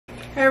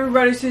Hey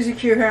everybody, SuzyQue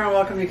here and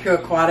welcome to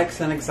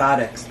QueAquatics and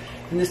Exotics.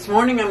 And this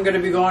morning I'm going to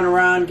be going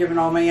around giving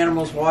all my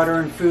animals water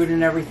and food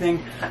and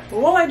everything. But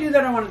while I do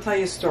that, I want to tell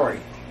you a story.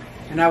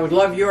 And I would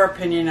love your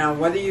opinion on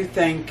whether you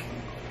think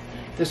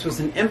this was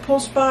an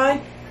impulse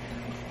buy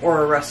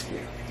or a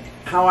rescue.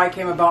 How I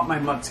came about my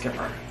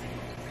Mudskipper.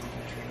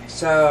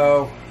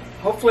 So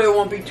hopefully it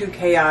won't be too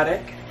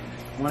chaotic.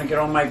 I want to get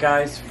all my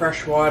guys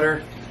fresh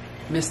water,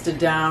 misted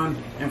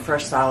down, and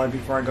fresh solid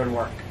before I go to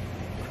work.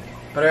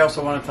 But I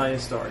also want to tell you a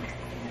story.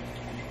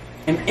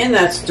 And in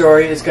that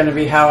story is going to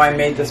be how I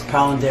made this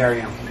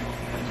palindarium.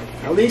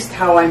 At least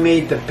how I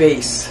made the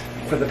base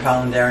for the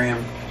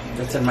palindarium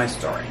that's in my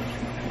story.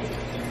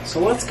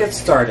 So let's get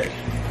started.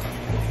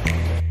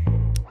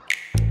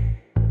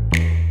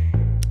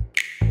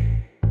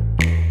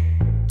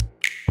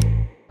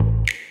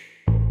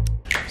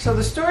 So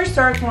the story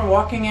starts when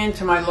walking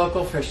into my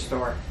local fish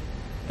store.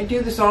 I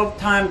do this all the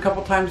time, a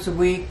couple times a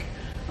week,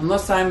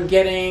 unless I'm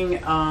getting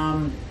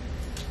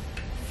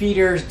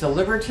feeders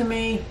delivered to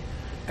me.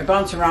 I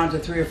bounce around to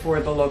 3 or 4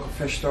 of the local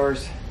fish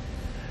stores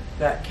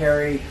that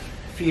carry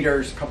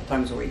feeders a couple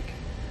times a week.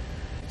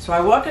 So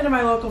I walk into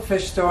my local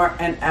fish store,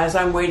 and as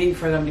I'm waiting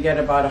for them to get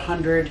about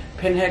 100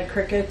 pinhead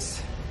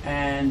crickets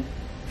and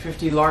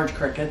 50 large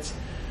crickets,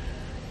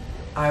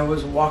 I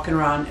was walking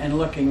around and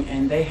looking,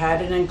 and they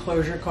had an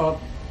enclosure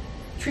called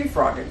tree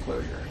frog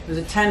enclosure. It was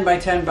a 10 by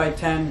 10 by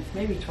 10,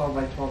 maybe 12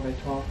 by 12 by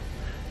 12.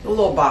 A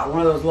little box, one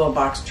of those little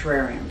box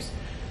terrariums.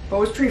 But it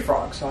was tree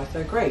frogs, so I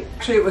thought, great.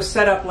 Actually, it was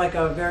set up like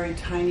a very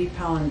tiny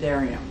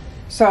palindarium.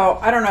 So,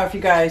 I don't know if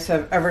you guys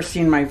have ever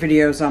seen my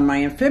videos on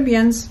my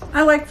amphibians.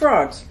 I like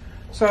frogs.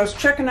 So I was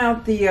checking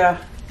out the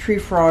tree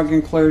frog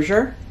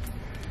enclosure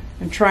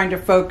and trying to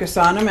focus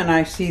on them, and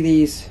I see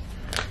these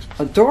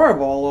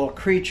adorable little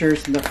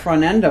creatures in the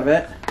front end of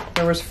it.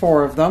 There was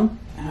 4 of them.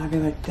 And I'd be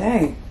like,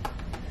 dang.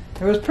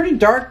 It was pretty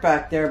dark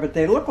back there, but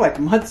they looked like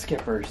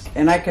Mudskippers.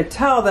 And I could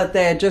tell that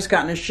they had just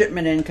gotten a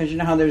shipment in, because you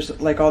know how there's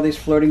like all these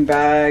floating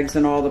bags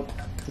and all the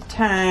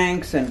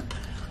tanks, and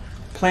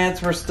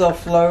plants were still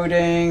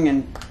floating.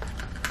 And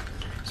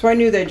so I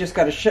knew they just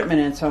got a shipment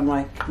in, so I'm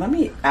like, let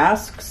me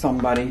ask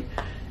somebody.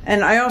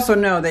 And I also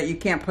know that you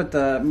can't put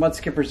the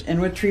Mudskippers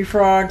in with tree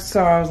frogs,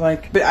 so I was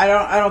like, but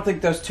I don't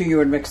think those two you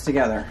would mix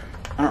together.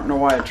 I don't know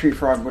why a tree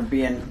frog would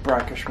be in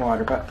brackish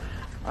water, but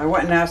I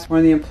went and asked one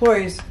of the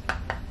employees,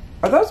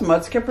 are those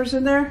Mudskippers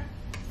in there?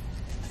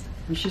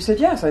 And she said,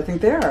 yes, I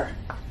think they are.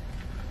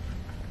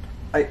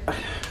 I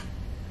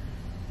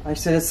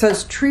said, it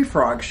says tree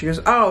frog. She goes,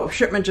 oh,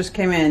 shipment just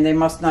came in. They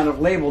must not have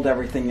labeled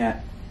everything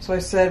yet. So I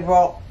said,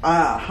 well,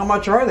 how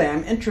much are they?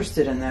 I'm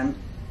interested in them.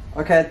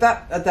 Okay, at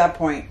that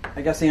point,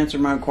 I guess I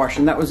answered my own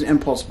question. That was an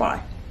impulse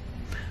buy.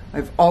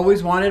 I've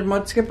always wanted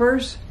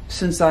Mudskippers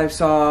since I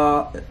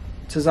saw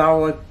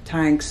Tazawa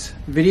Tank's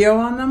video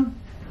on them.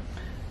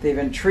 They've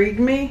intrigued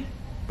me.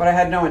 But I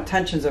had no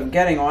intentions of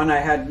getting one. I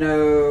had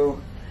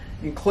no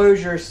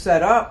enclosure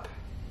set up.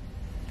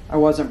 I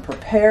wasn't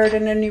prepared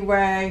in any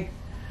way.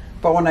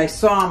 But when I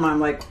saw them, I'm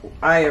like,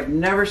 I have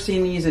never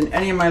seen these in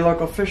any of my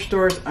local fish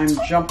stores. I'm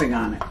jumping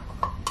on it.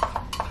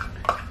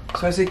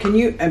 So I said, can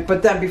you,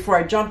 but then before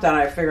I jumped on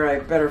it, I figured I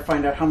better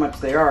find out how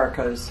much they are,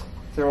 because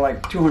they're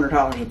like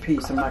 $200 a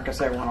piece. I'm not going to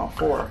say I want all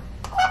 4.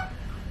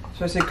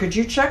 So I said, could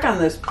you check on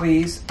this,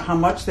 please, how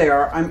much they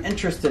are? I'm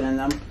interested in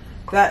them.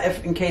 That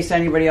if, in case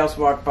anybody else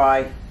walked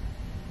by,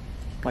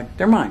 like,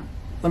 they're mine.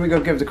 Let me go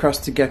give the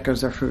crusted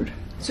geckos their food.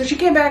 So she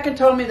came back and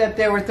told me that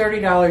they were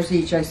 $30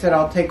 each. I said,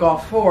 I'll take all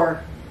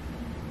 4.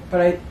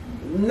 But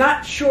I'm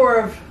not sure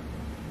of,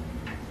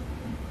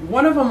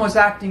 one of them was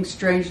acting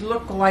strange.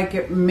 Looked like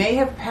it may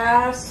have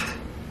passed.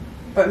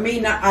 But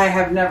I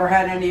have never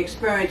had any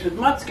experience with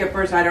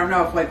Mudskippers. I don't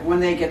know if, like, when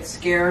they get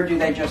scared, do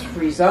they just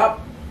freeze up?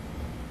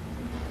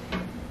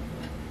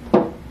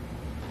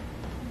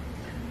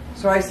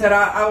 So I said,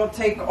 I will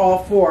take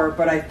all 4,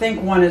 but I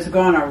think one is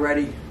gone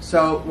already.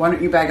 So why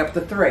don't you bag up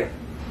the 3?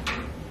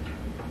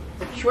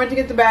 She went to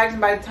get the bags,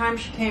 and by the time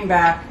she came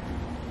back,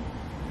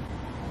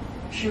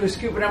 she was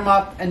scooping them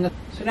up. And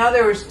so now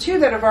there was 2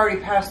 that have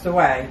already passed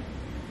away.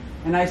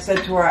 And I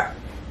said to her,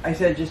 I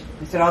said,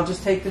 I'll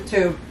just take the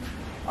 2.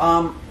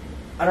 I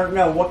don't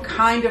know, what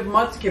kind of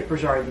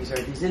Mudskippers are these?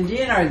 Are these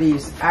Indian? Are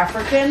these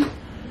African?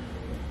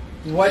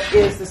 What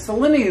is the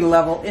salinity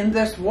level in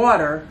this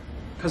water?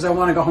 Because I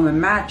want to go home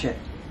and match it.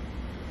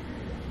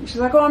 And she's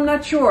like, oh, I'm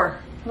not sure.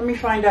 Let me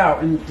find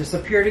out. And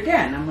disappeared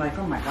again. I'm like,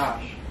 oh my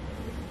gosh.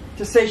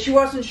 To say she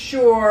wasn't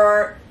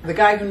sure, the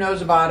guy who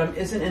knows about him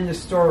isn't in the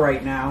store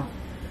right now.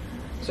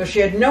 So she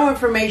had no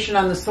information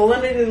on the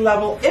salinity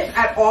level, if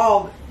at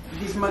all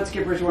these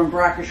Mudskippers were in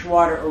brackish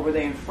water or were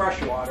they in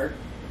fresh water.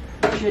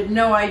 She had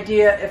no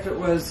idea if it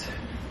was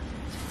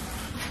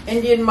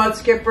Indian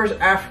Mudskippers,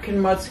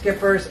 African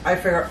Mudskippers. I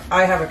figure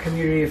I have a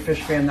community of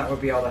fish fan that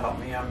would be able to help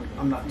me.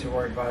 I'm not too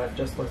worried about it.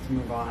 Just let's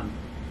move on.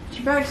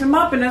 She bags them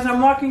up, and as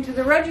I'm walking to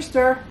the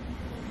register,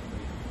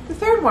 the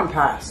 3rd one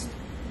passed.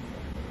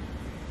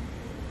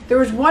 There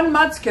was 1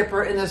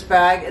 Mudskipper in this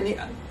bag,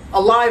 and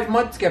a live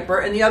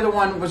Mudskipper, and the other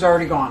one was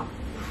already gone.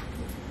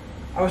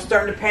 I was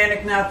starting to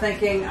panic now,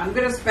 thinking I'm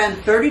going to spend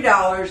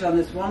 $30 on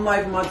this one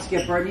live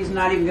Mudskipper and he's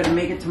not even going to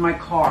make it to my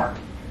car.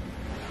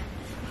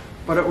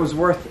 But it was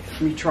worth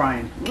me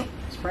trying. Oop,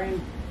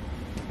 spraying.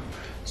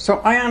 So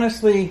I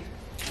honestly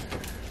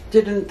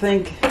didn't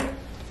think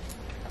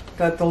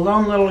that the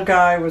lone little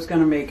guy was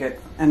going to make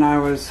it, and I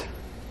was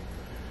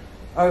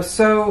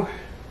so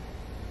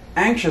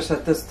anxious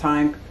at this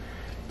time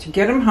to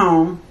get him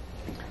home.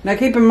 Now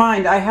keep in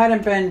mind, I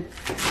hadn't been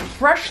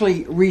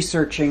freshly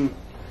researching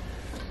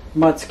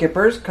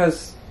Mudskippers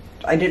because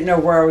I didn't know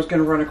where I was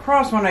going to run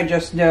across one. I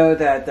just know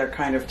that they're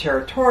kind of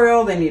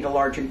territorial, they need a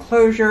large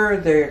enclosure,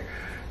 they're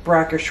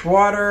brackish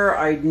water.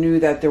 I knew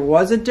that there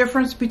was a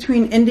difference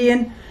between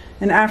Indian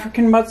and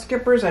African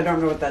Mudskippers. I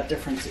don't know what that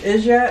difference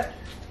is yet.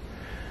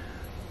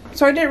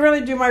 So I didn't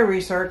really do my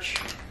research.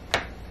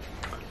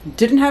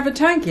 Didn't have a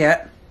tank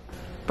yet,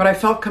 but I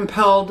felt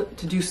compelled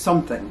to do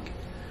something.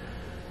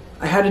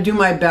 I had to do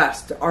my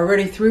best.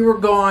 Already 3 were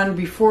gone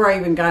before I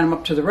even got him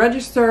up to the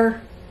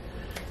register.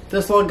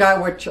 This little guy,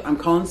 which I'm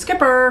calling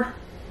Skipper,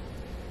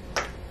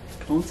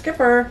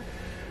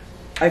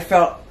 I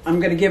felt I'm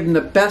going to give him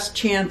the best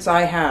chance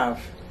I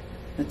have.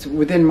 It's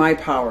within my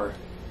power.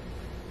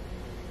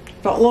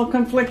 Felt a little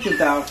conflicted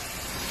though.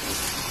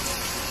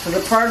 So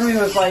the part of me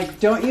was like,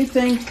 don't you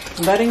think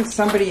letting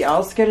somebody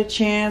else get a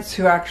chance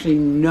who actually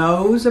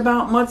knows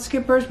about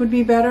Mudskippers would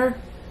be better?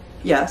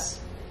 Yes,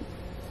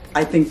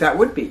 I think that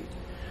would be.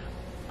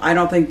 I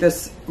don't think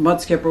this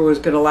Mudskipper was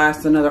going to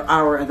last another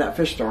hour at that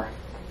fish store.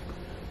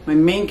 My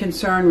main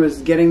concern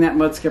was getting that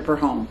Mudskipper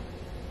home.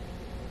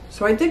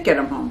 So I did get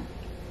him home.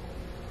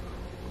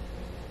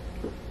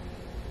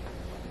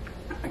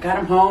 I got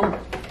him home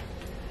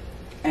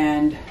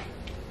and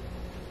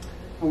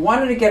I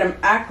wanted to get him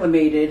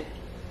acclimated,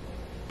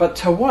 but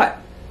to what?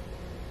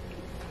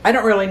 I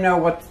don't really know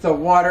what's the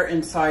water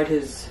inside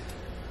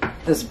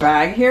this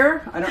bag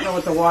here. I don't know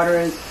what the water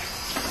is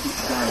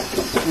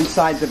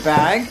inside the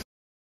bag.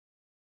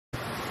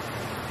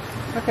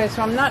 Okay,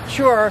 so I'm not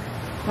sure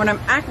when I'm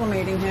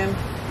acclimating him.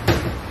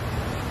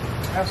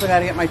 I also got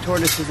to get my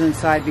tortoises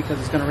inside because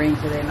it's going to rain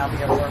today and I'll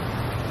be at work.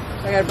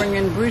 So I got to bring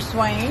in Bruce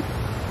Wayne.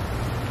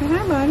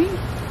 Hi, buddy.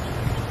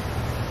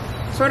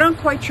 So I don't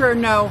quite sure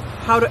know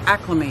how to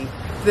acclimate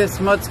this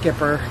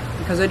Mudskipper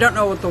because I don't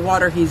know what the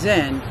water he's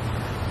in.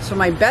 So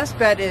my best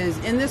bet is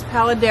in this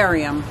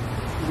paludarium,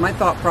 my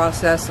thought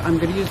process, I'm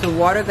going to use the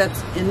water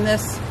that's in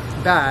this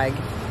bag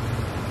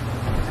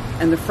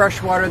and the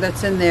fresh water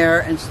that's in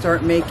there and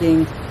start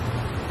making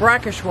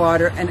brackish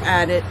water and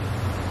add it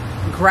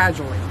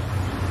gradually.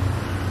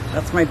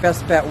 That's my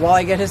best bet while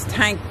I get his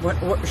tank,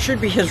 what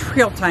should be his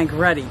real tank,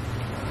 ready.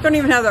 Don't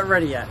even have that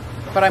ready yet.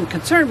 But I'm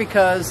concerned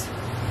because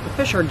the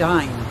fish are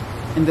dying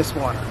in this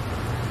water.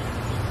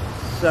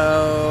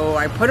 So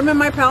I put him in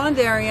my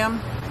paludarium.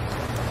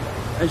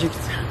 As you can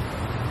see,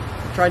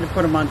 I tried to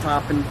put him on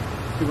top and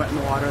he went in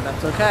the water.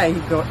 That's okay. He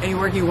can go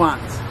anywhere he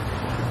wants.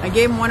 I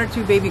gave him 1 or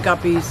 2 baby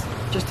guppies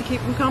just to keep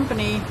him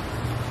company.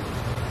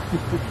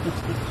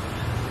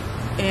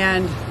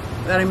 And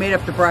then I made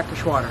up the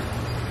brackish water.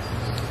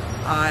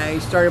 I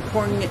started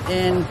pouring it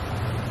in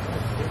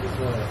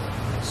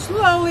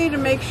slowly to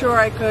make sure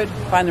I could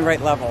find the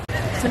right level.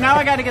 So now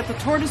I got to get the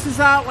tortoises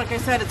out. Like I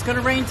said, it's going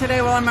to rain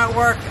today while I'm at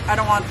work. I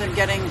don't want them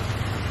getting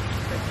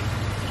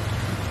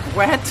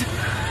wet.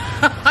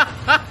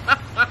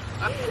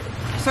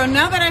 So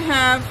now that I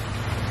have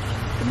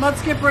the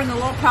Mudskipper in the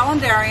little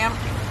paludarium,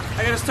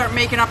 I got to start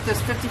making up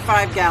this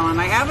 55-gallon.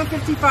 I have a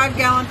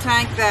 55-gallon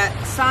tank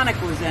that Sonic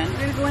was in. We're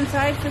going to go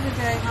inside for the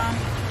day,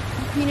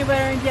 hon. Peanut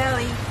butter and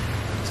jelly.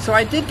 So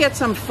I did get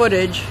some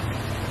footage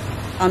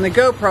on the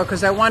GoPro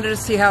because I wanted to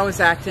see how it was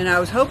acting. I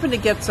was hoping to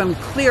get some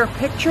clear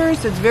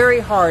pictures. It's very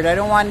hard. I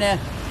don't want to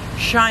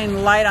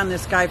shine light on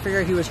this guy. I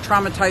figure he was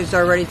traumatized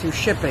already through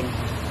shipping.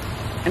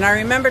 And I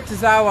remember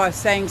Tozawa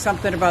saying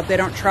something about they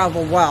don't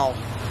travel well.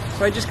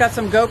 So I just got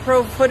some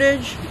GoPro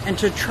footage and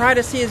to try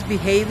to see his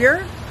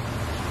behavior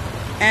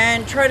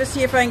and try to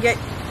see if I can get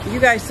you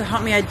guys to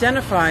help me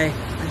identify.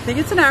 I think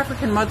it's an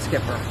African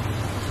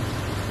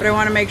Mudskipper, but I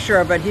want to make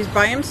sure. But he's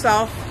by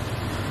himself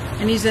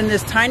and he's in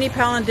this tiny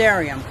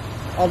paludarium,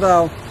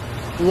 although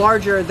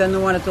larger than the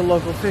one at the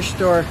local fish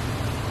store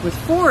with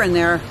 4 in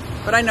there.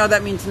 But I know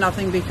that means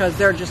nothing because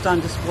they're just on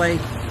display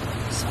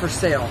for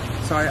sale.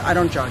 So I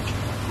don't judge.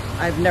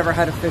 I've never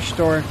had a fish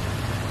store,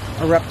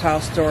 a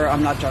reptile store.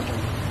 I'm not judging.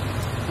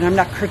 And I'm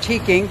not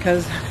critiquing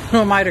because who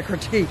am I to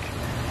critique?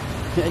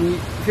 And you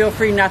feel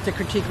free not to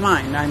critique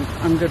mine.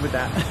 I'm good with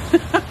that.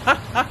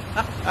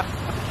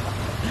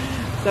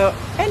 So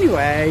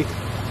anyway,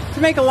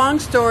 to make a long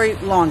story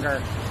longer,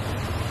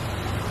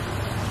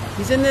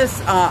 he's in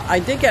this, I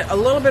did get a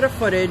little bit of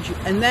footage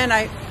and then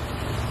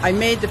I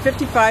made the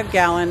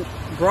 55-gallon,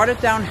 brought it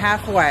down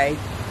halfway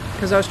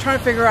because I was trying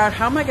to figure out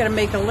how am I going to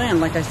make a land.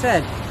 Like I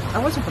said, I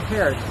wasn't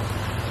prepared.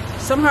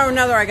 Somehow or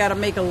another I got to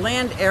make a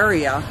land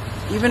area,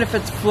 even if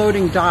it's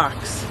floating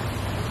docks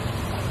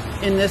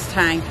in this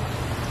tank,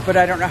 but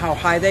I don't know how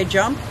high they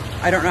jump.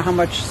 I don't know how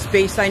much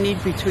space I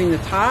need between the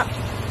top.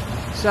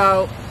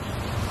 So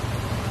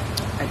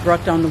I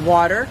brought down the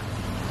water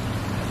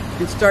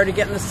and started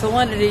getting the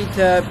salinity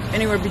to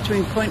anywhere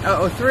between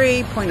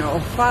 0.003,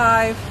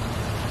 0.005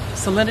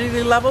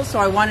 salinity levels. So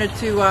I wanted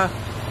to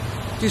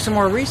do some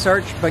more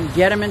research, but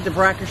get him into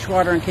brackish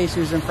water in case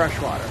he was in fresh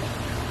water.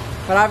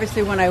 But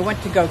obviously when I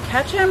went to go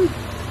catch him,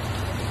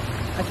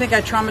 I think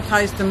I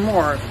traumatized him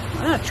more.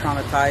 Well, not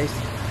traumatized.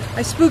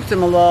 I spooked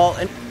him a little.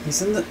 And he's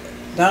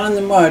down in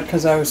the mud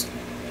because I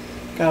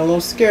got a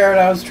little scared.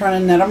 I was trying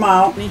to net him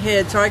out. And he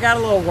hid, so I got a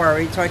little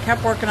worried. So I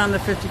kept working on the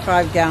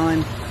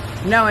 55-gallon,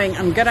 knowing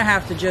I'm going to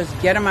have to just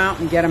get him out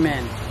and get him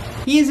in.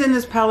 He's in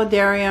this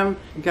paludarium.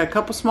 We've got a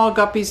couple small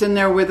guppies in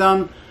there with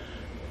him.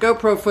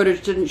 GoPro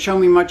footage didn't show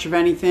me much of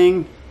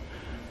anything,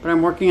 but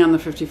I'm working on the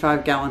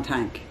 55-gallon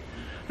tank.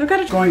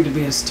 It's going to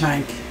be his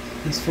tank,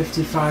 his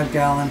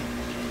 55-gallon.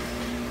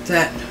 It's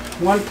at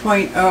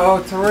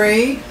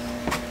 1.003.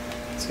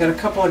 It's got a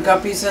couple of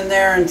guppies in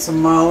there and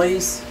some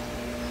mollies.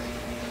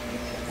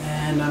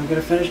 And I'm going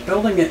to finish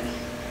building it.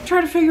 Try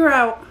to figure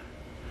out,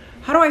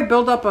 how do I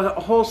build up a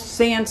whole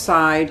sand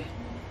side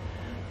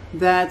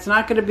that's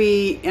not going to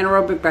be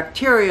anaerobic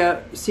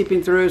bacteria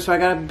seeping through, so I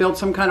got to build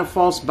some kind of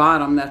false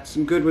bottom that's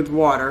good with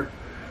water,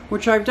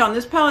 which I've done.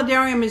 This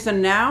paludarium is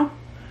in now.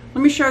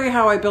 Let me show you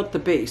how I built the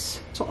base.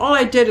 So all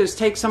I did is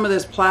take some of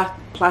this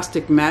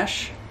plastic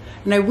mesh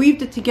and I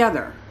weaved it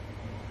together.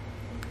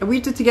 I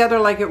weaved it together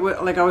like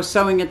I was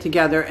sewing it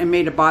together and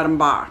made a bottom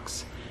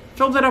box.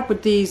 Filled it up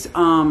with these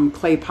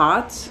clay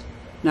pots.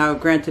 Now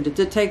granted, it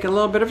did take a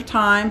little bit of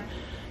time,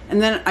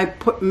 and then I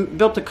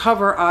built a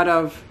cover out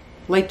of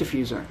light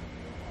diffuser,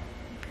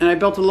 and I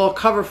built a little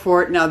cover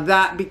for it. Now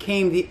that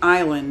became the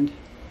island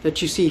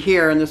that you see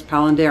here in this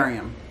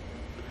paludarium.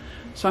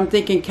 So I'm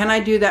thinking, can I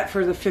do that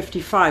for the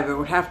 55? It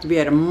would have to be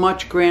at a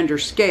much grander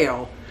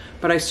scale,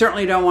 but I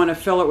certainly don't want to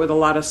fill it with a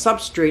lot of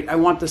substrate. I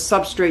want the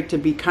substrate to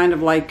be kind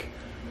of like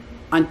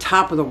on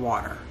top of the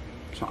water.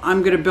 So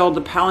I'm going to build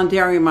the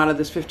paludarium out of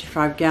this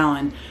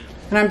 55-gallon.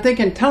 And I'm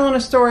thinking, telling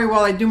a story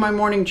while I do my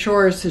morning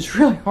chores is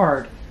really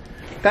hard.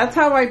 That's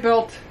how I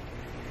built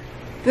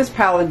this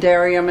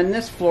paludarium and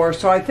this floor.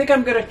 So I think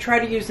I'm going to try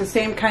to use the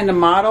same kind of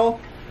model,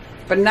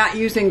 but not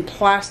using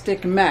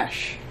plastic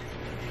mesh.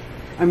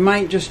 I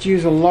might just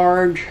use a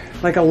large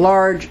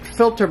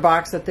filter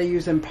box that they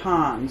use in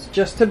ponds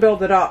just to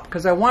build it up,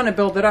 because I want to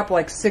build it up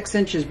like 6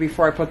 inches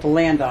before I put the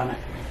land on it.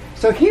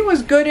 So he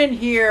was good in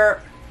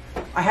here.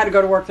 I had to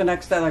go to work the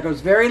next day. Like, it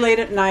was very late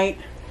at night.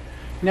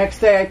 Next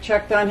day I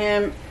checked on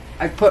him.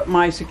 I put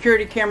my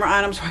security camera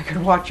on him so I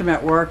could watch him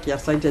at work.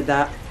 Yes, I did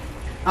that.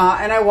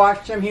 And I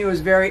watched him. He was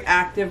very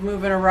active,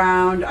 moving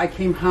around. I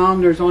came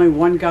home. There's only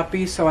one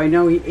guppy, so I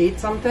know he ate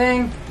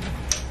something.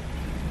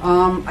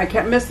 I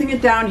kept missing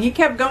it down. He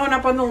kept going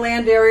up on the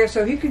land area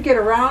so he could get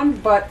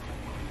around, but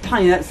I'm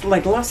telling you, that's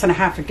like less than a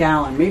half a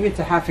gallon. Maybe it's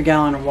a half a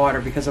gallon of water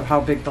because of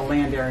how big the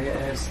land area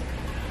is.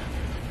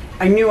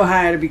 I knew I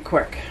had to be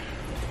quick.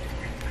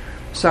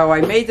 So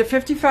I made the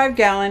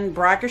 55-gallon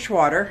brackish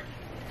water,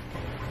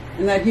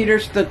 and that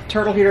heater's the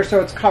turtle heater,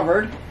 so it's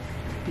covered,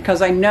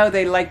 because I know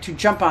they like to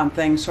jump on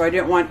things, so I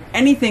didn't want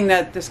anything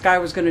that this guy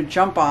was going to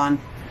jump on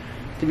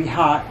to be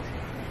hot.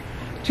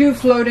 2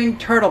 floating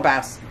turtle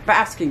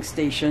basking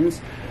stations,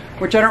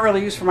 which I don't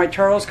really use for my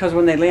turtles, because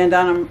when they land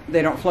on them,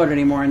 they don't float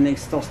anymore and they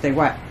still stay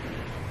wet.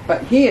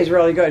 But he is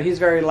really good. He's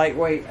very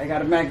lightweight. I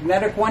got a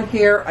magnetic one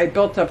here. I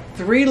built up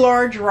 3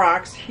 large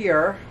rocks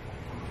here.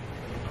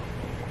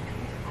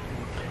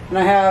 And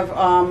I have,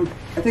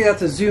 I think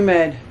that's a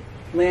Zoomed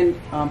land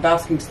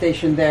basking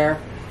station there.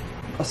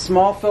 A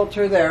small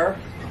filter there.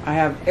 I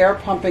have air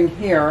pumping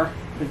here,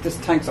 but this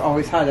tank's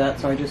always had that,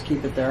 so I just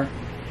keep it there.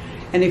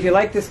 And if you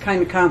like this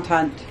kind of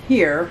content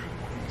here,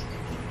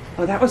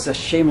 oh, that was a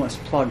shameless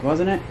plug,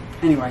 wasn't it?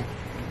 Anyway.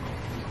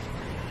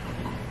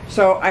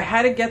 So I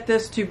had to get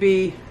this to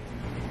be,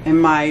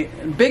 and my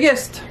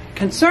biggest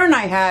concern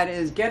I had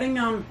is getting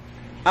him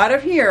out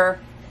of here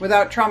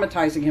without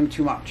traumatizing him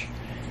too much.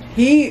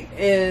 He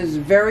is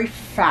very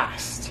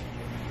fast.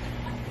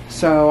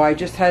 So I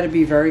just had to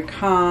be very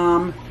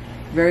calm,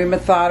 very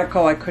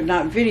methodical. I could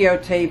not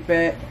videotape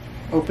it.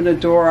 Open the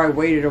door, I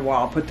waited a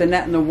while. Put the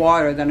net in the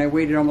water, then I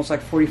waited almost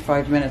like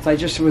 45 minutes. I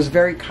just was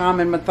very calm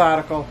and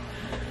methodical.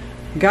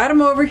 Got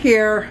him over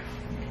here.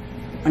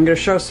 I'm going to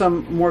show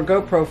some more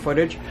GoPro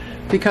footage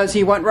because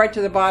he went right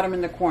to the bottom in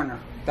the corner.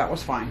 That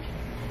was fine.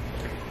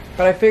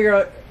 But I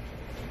figure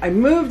I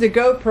moved the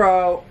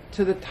GoPro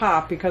to the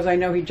top because I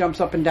know he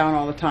jumps up and down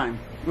all the time.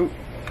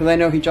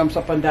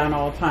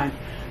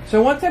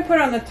 So once I put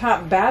on the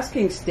top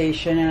basking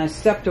station and I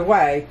stepped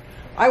away,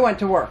 I went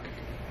to work.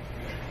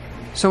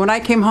 So when I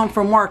came home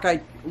from work,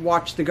 I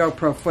watched the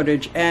GoPro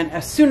footage, and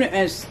as soon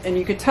as, and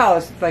you could tell,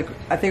 it's like,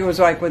 I think it was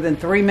like within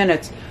 3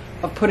 minutes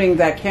of putting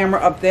that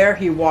camera up there,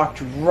 he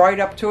walked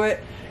right up to it,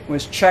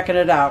 was checking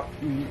it out.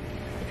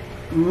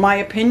 My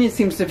opinion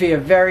seems to be a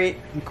very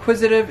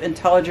inquisitive,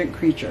 intelligent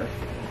creature.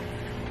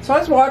 So I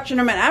was watching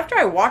him, and after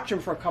I watched him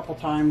for a couple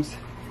times,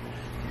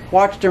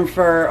 watched him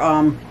for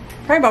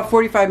probably about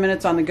 45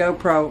 minutes on the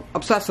GoPro,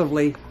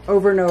 obsessively,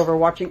 over and over,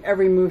 watching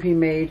every move he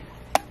made.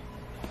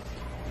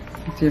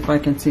 Let's see if I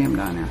can see him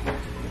down there.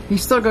 He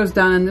still goes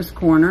down in this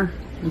corner.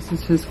 This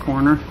is his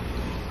corner.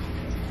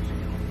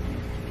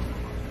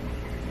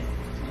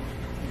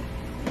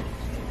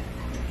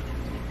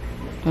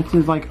 That's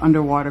his like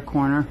underwater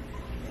corner.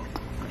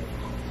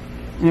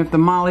 And if the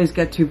mollies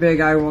get too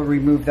big, I will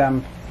remove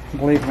them,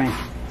 believe me.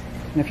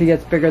 And if he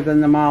gets bigger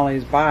than the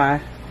mollies,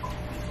 bye.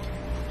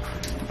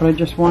 But I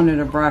just wanted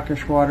a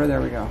brackish water,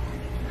 there we go.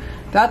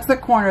 That's the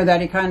corner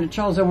that he kind of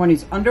chills in when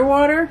he's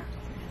underwater.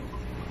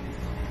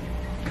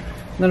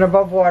 Then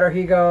above water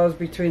he goes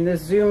between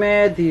this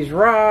zoomid, these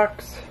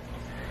rocks,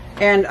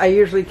 and I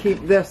usually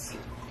keep this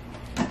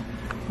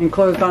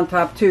enclosed on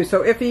top too.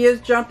 So if he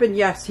is jumping,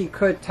 yes, he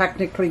could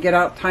technically get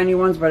out tiny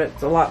ones, but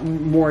it's a lot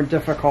more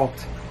difficult.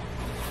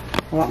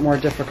 A lot more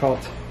difficult.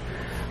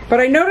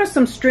 But I noticed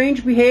some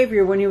strange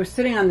behavior when he was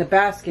sitting on the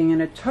basking,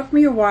 and it took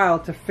me a while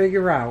to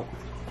figure out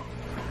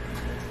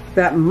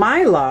that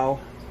Milo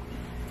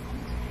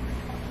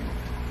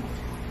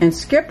and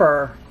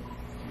Skipper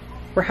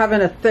were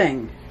having a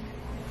thing.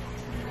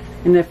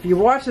 And if you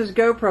watch his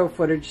GoPro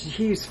footage,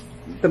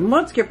 the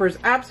Mudskipper is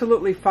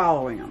absolutely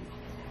following him.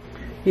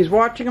 He's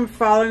watching him,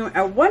 following him.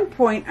 At one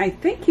point, I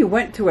think he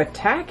went to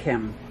attack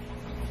him.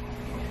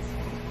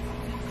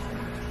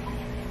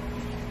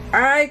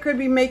 I could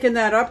be making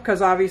that up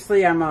because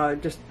obviously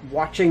I'm just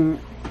watching.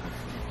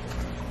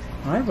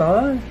 Hi,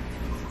 bud.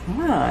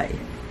 Hi.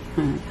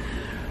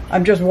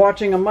 I'm just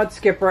watching a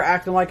Mudskipper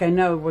acting like I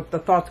know what the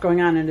thoughts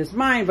going on in his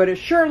mind, but it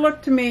sure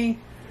looked to me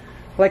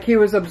like he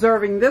was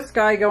observing this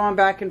guy going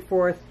back and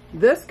forth.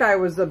 This guy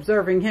was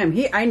observing him.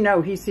 I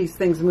know he sees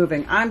things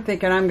moving. I'm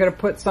thinking I'm going to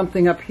put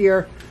something up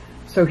here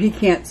so he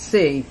can't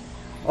see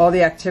all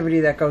the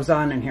activity that goes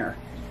on in here.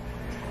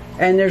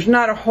 And there's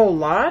not a whole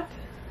lot,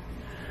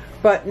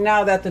 but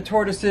now that the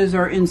tortoises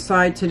are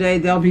inside today,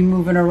 they'll be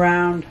moving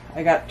around.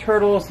 I got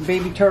turtles,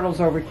 baby turtles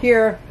over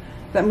here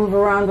that move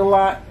around a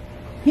lot.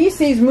 He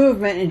sees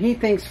movement and he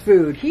thinks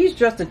food. He's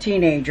just a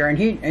teenager and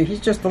he's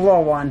just the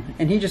little one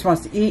and he just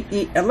wants to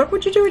eat. And look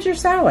what you do with your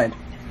salad.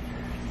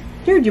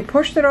 Dude, you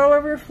pushed it all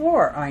over your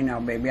floor. I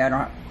know, baby.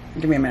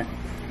 Give me a minute.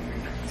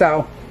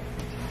 So,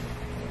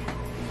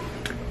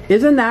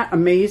 isn't that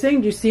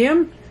amazing? Do you see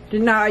him?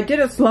 Now, I did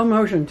a slow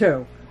motion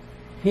too.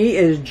 He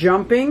is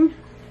jumping.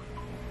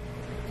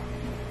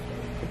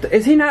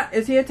 Is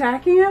he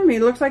attacking him? He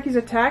looks like he's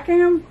attacking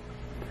him.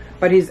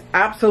 But he's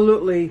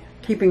absolutely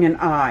keeping an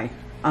eye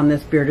on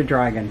this bearded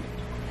dragon.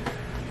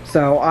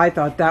 So I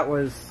thought that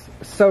was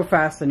so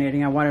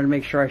fascinating. I wanted to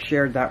make sure I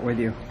shared that with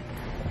you.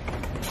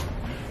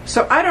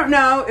 So I don't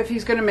know if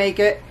he's going to make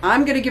it.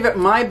 I'm going to give it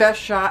my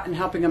best shot in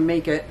helping him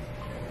make it.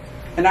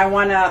 And I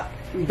want to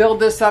build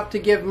this up to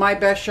give my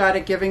best shot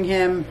at giving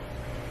him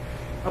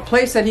a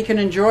place that he can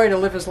enjoy to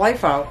live his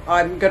life out.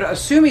 I'm going to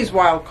assume he's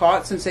wild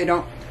caught since they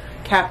don't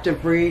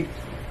captive breed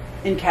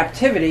in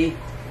captivity,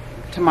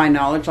 to my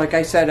knowledge. Like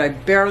I said, I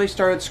barely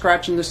started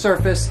scratching the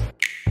surface.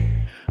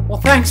 Well,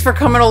 thanks for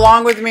coming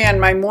along with me on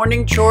my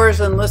morning chores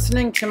and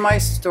listening to my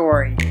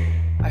story.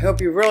 I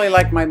hope you really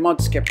like my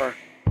Mudskipper.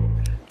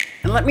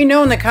 And let me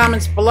know in the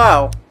comments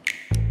below,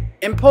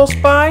 impulse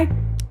buy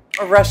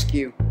or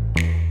rescue?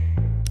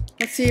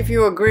 Let's see if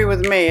you agree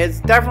with me.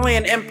 It's definitely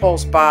an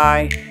impulse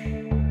buy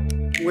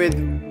with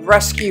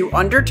rescue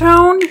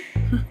undertone.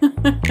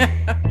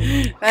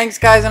 Thanks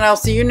guys, and I'll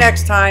see you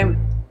next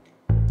time.